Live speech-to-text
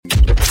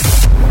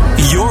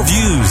Your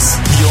views,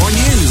 your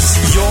news,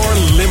 your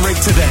Limerick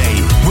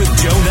Today with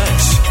Joe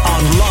Nash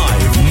on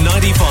Live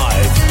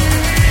 95.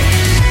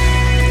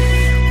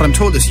 What I'm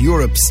told is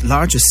Europe's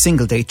largest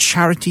single-day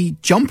charity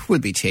jump will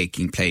be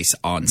taking place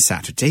on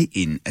Saturday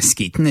in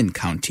Askeaton in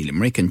County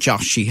Limerick. And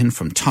Josh Sheehan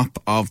from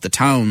Top of the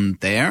Town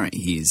there,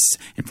 he's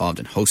involved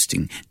in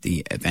hosting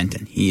the event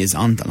and he is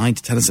on the line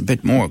to tell us a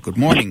bit more. Good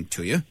morning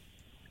to you.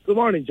 Good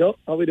morning, Joe.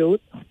 How are we doing?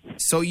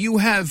 So you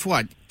have,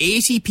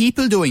 80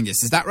 people doing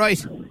this, is that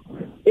right?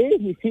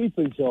 80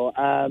 people, Joe.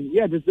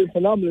 Yeah, there's been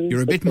phenomenal.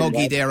 You're a bit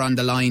muggy there on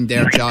the line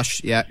there,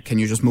 Josh. Yeah, can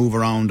you just move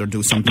around or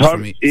do something for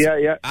me?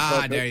 Yeah.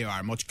 There you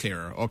are, much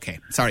clearer. Okay,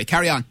 sorry,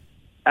 carry on.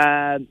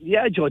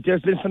 Yeah, Joe,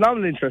 there's been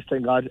phenomenal interest,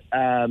 thank God.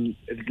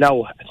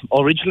 Now,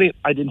 originally,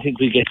 I didn't think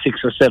we'd get 6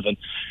 or 7,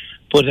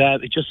 but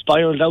it just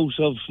spiraled out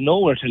of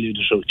nowhere, tell you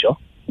the truth, Joe.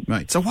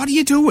 Right, so what are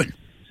you doing?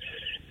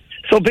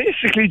 So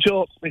basically,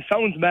 Joe, it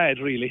sounds mad,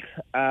 really.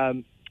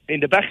 In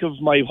the back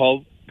of my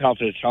pub, Top of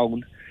the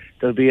Town,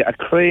 there'll be a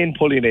crane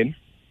pulling in,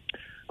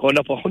 going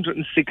up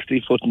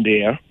 160 foot in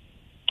the air,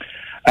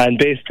 and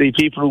basically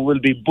people will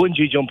be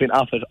bungee jumping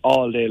off it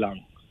all day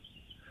long.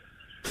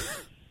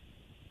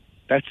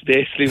 That's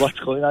basically what's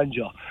going on,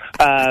 Joe.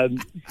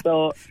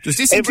 So does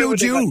this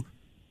include you?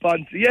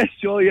 Yes,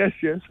 Joe, yes,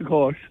 of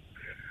course.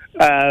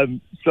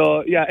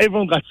 So, yeah,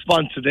 everyone got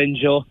sponsored in,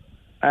 Joe.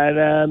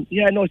 And,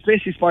 it's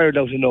basically spiraled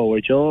out of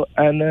nowhere, Joe.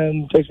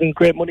 And there's been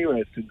great money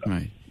raised.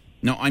 Right.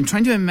 Now, I'm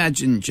trying to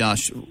imagine,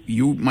 Josh,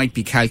 you might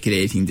be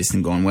calculating this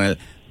and going, well,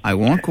 I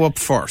won't go up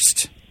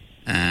first,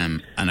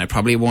 and I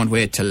probably won't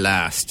wait till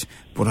last,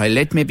 but I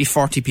let maybe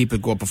 40 people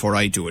go up before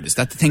I do it. Is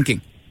that the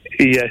thinking?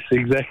 Yes,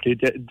 exactly.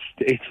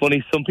 It's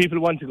funny, some people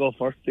want to go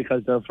first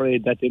because they're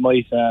afraid that they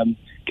might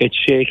get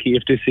shaky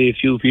if they see a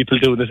few people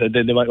doing it, and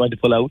then they might want to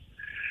pull out.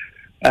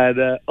 And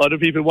other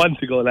people want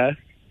to go last.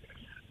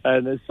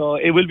 And so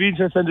it will be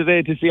interesting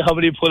today to see how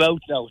many pull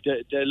out now.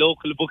 The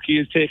local bookie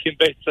is taking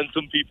bets on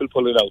some people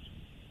pulling out.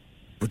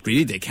 But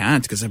really they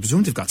can't, because I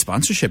presume they've got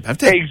sponsorship, have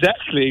they?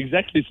 Exactly.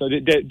 So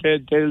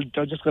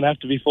they're just going to have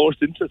to be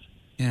forced into it.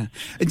 Yeah.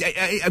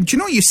 Do you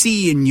know, you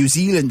see in New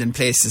Zealand and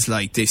places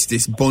like this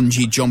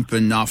bungee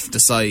jumping off the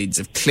sides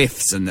of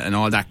cliffs and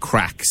all that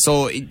crack.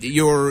 So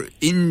you're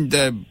in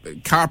the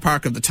car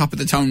park of the Top of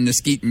the Town in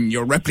Askeaton,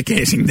 you're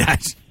replicating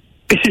that.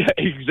 Yeah,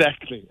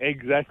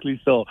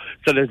 exactly so.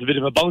 So there's a bit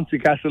of a bouncy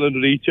castle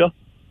underneath you.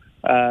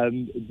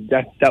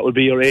 That would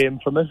be your aim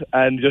from it,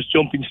 and just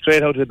jumping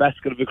straight out of the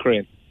basket of the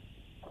crane.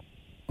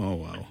 Oh,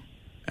 wow.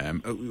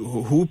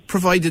 Who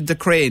provided the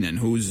crane and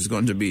who's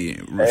going to be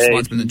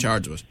responsible in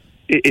charge of it?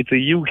 It's a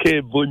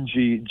UK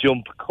bungee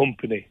jump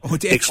company. Oh,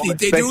 they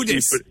do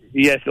this?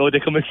 Yes, they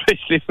come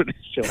especially for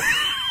this show.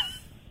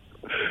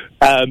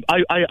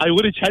 I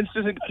would have chanced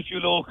it and got a few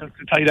locals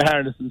to tie the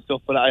harness and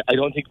stuff, but I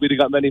don't think we'd have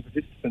got many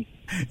participants.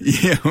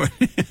 Yeah.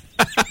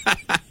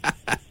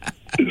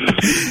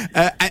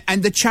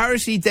 And the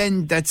charity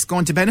then that's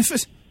going to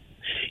benefit?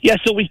 Yeah,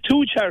 so we've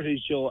 2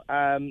 charities, Joe.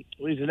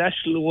 We've the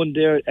national one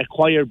there,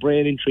 Acquired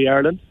Brain Injury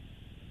Ireland.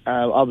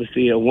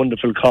 Obviously a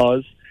wonderful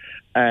cause.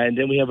 And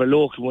then we have a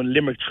local one,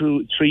 Limerick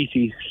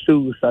Treaty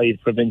Suicide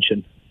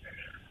Prevention.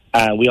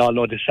 We all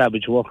know the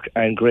savage work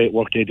and great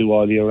work they do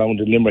all year round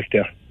in Limerick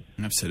there.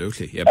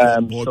 Absolutely, yeah.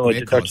 So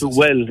they're two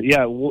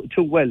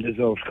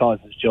well-deserved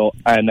causes, Joe.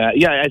 And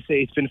I'd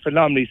say it's been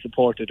phenomenally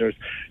supported. There's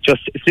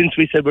just since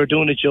we said we're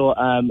doing it, Joe,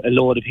 a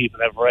load of people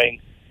have rang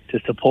to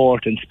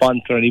support and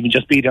sponsor and even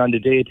just be there on the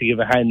day to give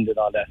a hand and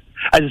all that.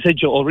 As I said,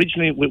 Joe,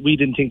 originally we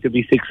didn't think there'd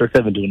be 6 or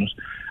 7 doing it,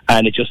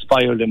 and it just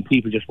spiraled and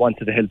people just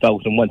wanted to help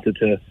out and wanted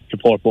to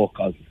support both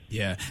causes.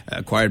 Yeah,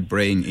 Acquired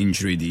Brain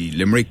Injury, the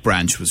Limerick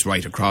branch was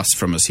right across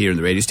from us here in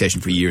the radio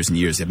station for years and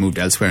years. They've moved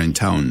elsewhere in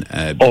town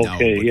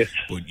yes.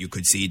 But you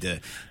could see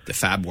the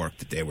fab work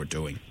that they were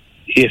doing.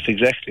 Yes,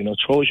 exactly.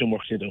 Trojan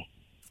work they do.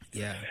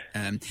 Yeah.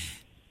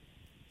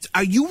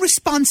 Are you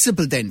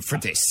responsible then for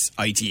this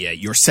idea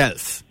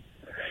yourself?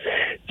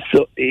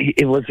 So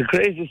it was the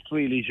craziest,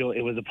 really, Joe.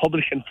 It was a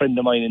publican friend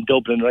of mine in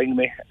Dublin rang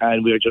me,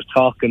 and we were just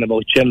talking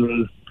about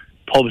general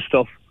pub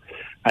stuff,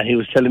 and he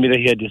was telling me that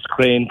he had this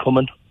crane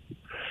coming,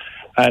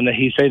 and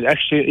he said,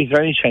 actually, is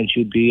there any chance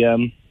you'd be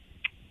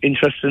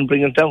interested in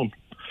bringing it down?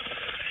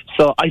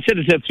 So I said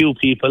it to a few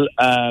people.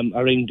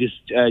 I rang this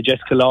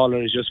Jessica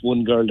Lawler is just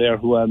one girl there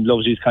who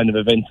loves these kind of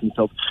events and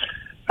stuff,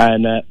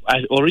 and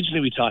originally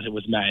we thought it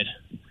was mad.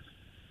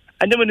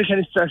 And then when they kind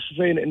of started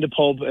saying it in the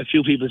pub, a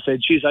few people said,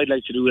 geez, I'd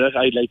like to do that,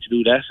 I'd like to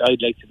do that,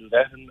 I'd like to do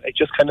that. And it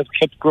just kind of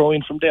kept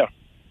growing from there.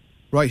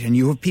 Right, and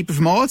you have people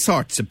from all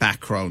sorts of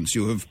backgrounds.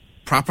 You have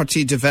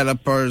property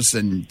developers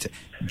and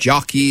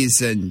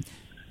jockeys and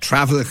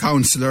travel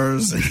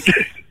counsellors.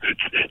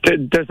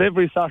 There's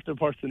every sort of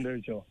person there,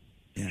 Joe.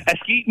 Yeah.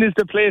 Askeaton is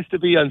the place to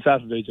be on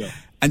Saturday, Joe.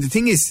 And the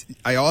thing is,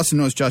 I also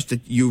noticed, Josh,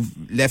 that you've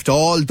left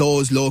all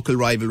those local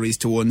rivalries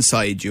to one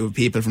side. You have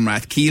people from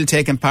Rathkeale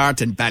taking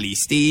part and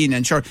Ballysteen,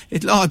 and sure,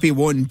 it'll all be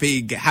one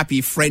big,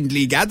 happy,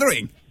 friendly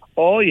gathering.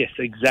 Oh, yes,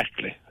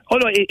 exactly. Oh,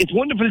 no, it's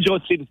wonderful, Joe,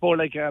 to see before,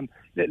 like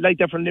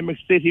they're from Limerick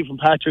City, from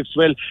Patrick's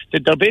Well,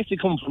 they're basically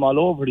coming from all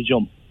over to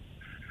jump.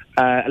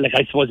 Like,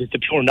 I suppose it's a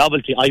pure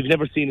novelty. I've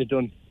never seen it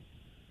done.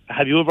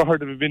 Have you ever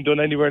heard of it being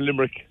done anywhere in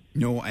Limerick?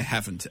 No, I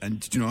haven't.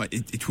 And, you know,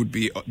 it would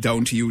be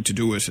down to you to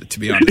do it, to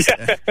be honest.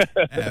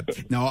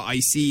 Now, I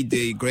see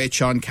the great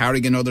Sean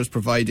Carrigan and others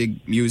providing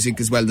music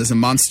as well. There's a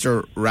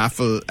monster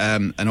raffle,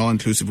 an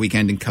all-inclusive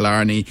weekend in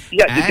Killarney.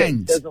 Yeah,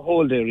 and there's a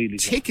whole day, really.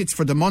 Tickets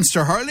for the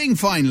Munster Hurling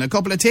Final, a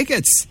couple of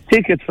tickets.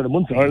 Tickets for the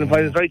Munster Hurling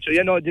Final, right? So,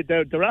 you know,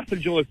 the raffle,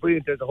 Joe, is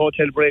brilliant. There's a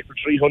hotel break for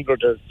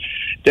 300. There's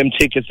them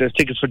tickets. There's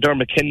tickets for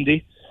Dermot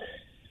Kennedy.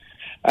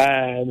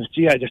 There's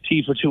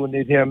tea for 2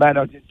 in there, man.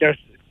 There's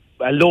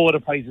a load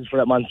of prizes for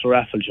that monster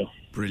raffle, Joe.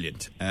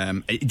 Brilliant.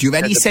 Do you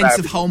have any sense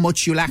of how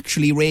much you'll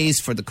actually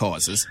raise for the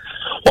causes?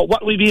 Well,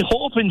 what we'd be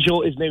hoping,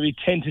 Joe, is maybe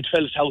 10 to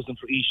 12,000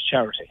 for each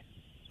charity.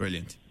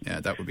 Brilliant.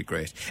 Yeah, that would be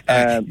great.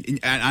 And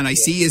I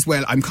see as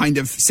well, I'm kind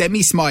of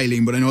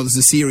semi-smiling, but I know there's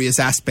a serious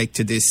aspect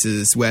to this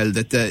as well,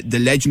 that the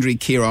legendary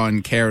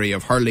Ciarán Carey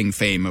of hurling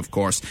fame, of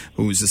course,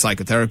 who's a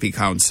psychotherapy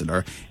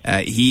counsellor,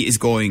 he is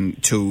going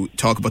to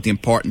talk about the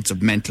importance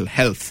of mental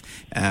health.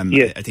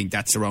 Yes. I think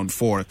that's around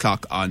 4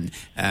 o'clock on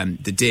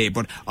the day.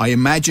 But I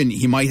imagine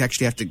he might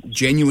actually have to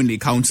genuinely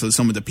counsel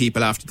some of the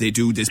people after they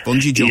do this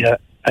bungee jump. Yeah,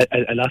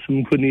 a lot of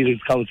them could need his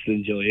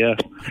counselling, Joe, yeah.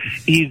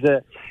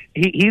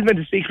 He's meant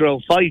to speak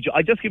around 5, Joe.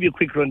 I'll just give you a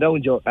quick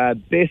rundown, Joe.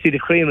 Basically, the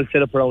crane will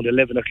set up around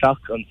 11 o'clock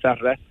on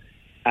Saturday,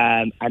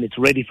 and it's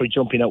ready for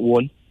jumping at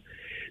 1.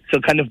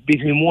 So kind of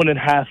between 1 and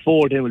half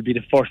 4 then will be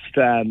the first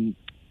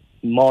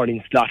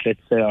morning slot, let's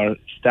say, or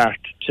start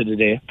to the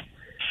day.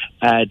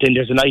 Then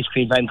there's an ice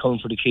cream van coming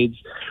for the kids.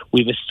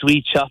 We have a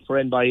sweet shop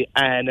run by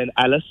Anne and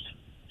Alice.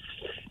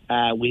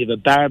 We have a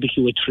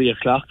barbecue at 3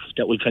 o'clock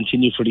that will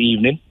continue for the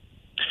evening.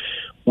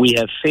 We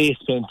have face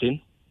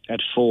painting at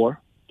 4.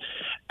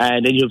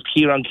 And then you have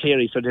Ciarán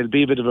Carey, so there'll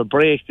be a bit of a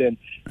break then.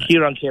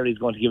 Ciarán Carey is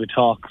going to give a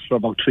talk for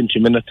about 20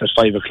 minutes at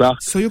 5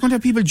 o'clock. So you're going to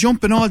have people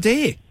jumping all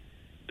day?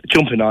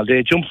 Jumping all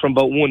day. Jump from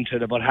about 1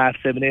 to about half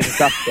 7, 8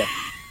 o'clock.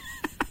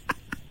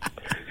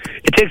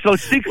 It takes about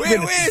 6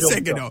 minutes. Wait a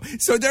second now.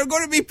 So there are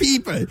going to be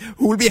people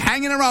who will be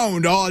hanging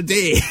around all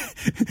day.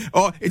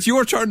 Oh, it's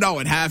your turn now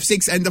at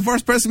 6:30, and the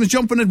first person was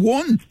jumping at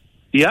 1.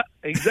 Yeah,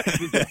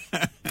 exactly.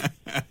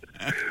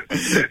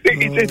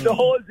 It's a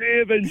whole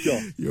day event, Joe.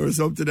 You're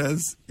something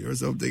else.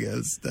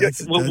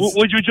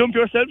 Would you jump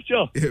yourself,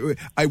 Joe?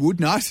 I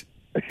would not.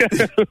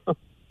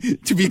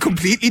 To be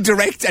completely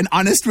direct and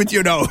honest with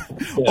you now,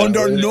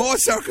 under no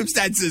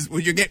circumstances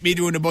would you get me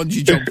doing a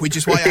bungee jump, which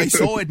is why I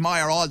so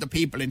admire all the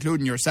people,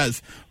 including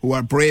yourself, who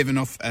are brave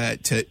enough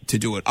to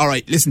do it. All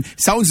right, listen,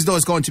 sounds as though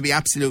it's going to be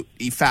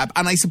absolutely fab.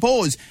 And I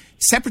suppose,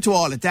 separate to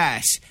all of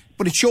that,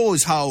 but it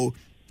shows how,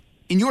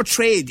 in your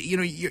trade, you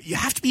know, you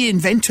have to be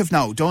inventive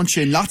now, don't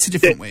you, in lots of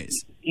different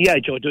ways. Yeah,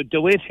 Joe,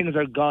 the way things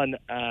are gone,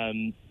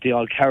 the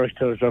all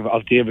characters of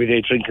the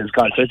everyday drink is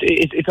gone. So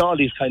it's all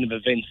these kind of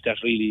events that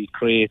really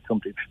create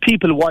something.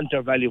 People want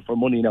their value for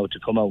money now to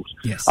come out.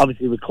 Yes.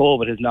 Obviously, with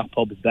COVID, has knocked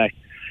pubs back.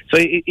 So,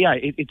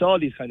 it's all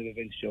these kind of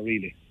events, Joe,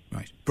 really.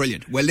 Right,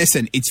 brilliant. Well,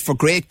 listen, it's for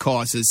great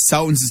causes.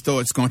 Sounds as though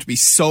it's going to be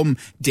some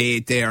day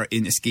there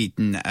in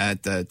Askeaton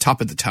at the top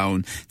of the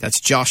town.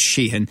 That's Josh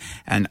Sheehan.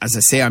 And as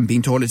I say, I'm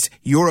being told it's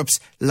Europe's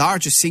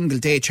largest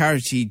single-day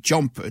charity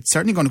jump. It's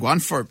certainly going to go on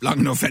for long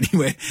enough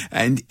anyway.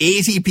 And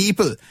 80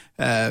 people,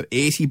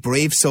 80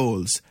 brave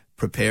souls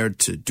prepared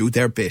to do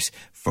their bit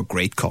for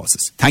great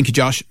causes. Thank you,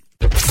 Josh.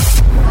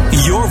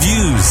 Your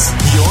views,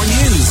 your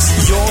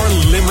news, your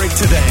Limerick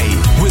Today.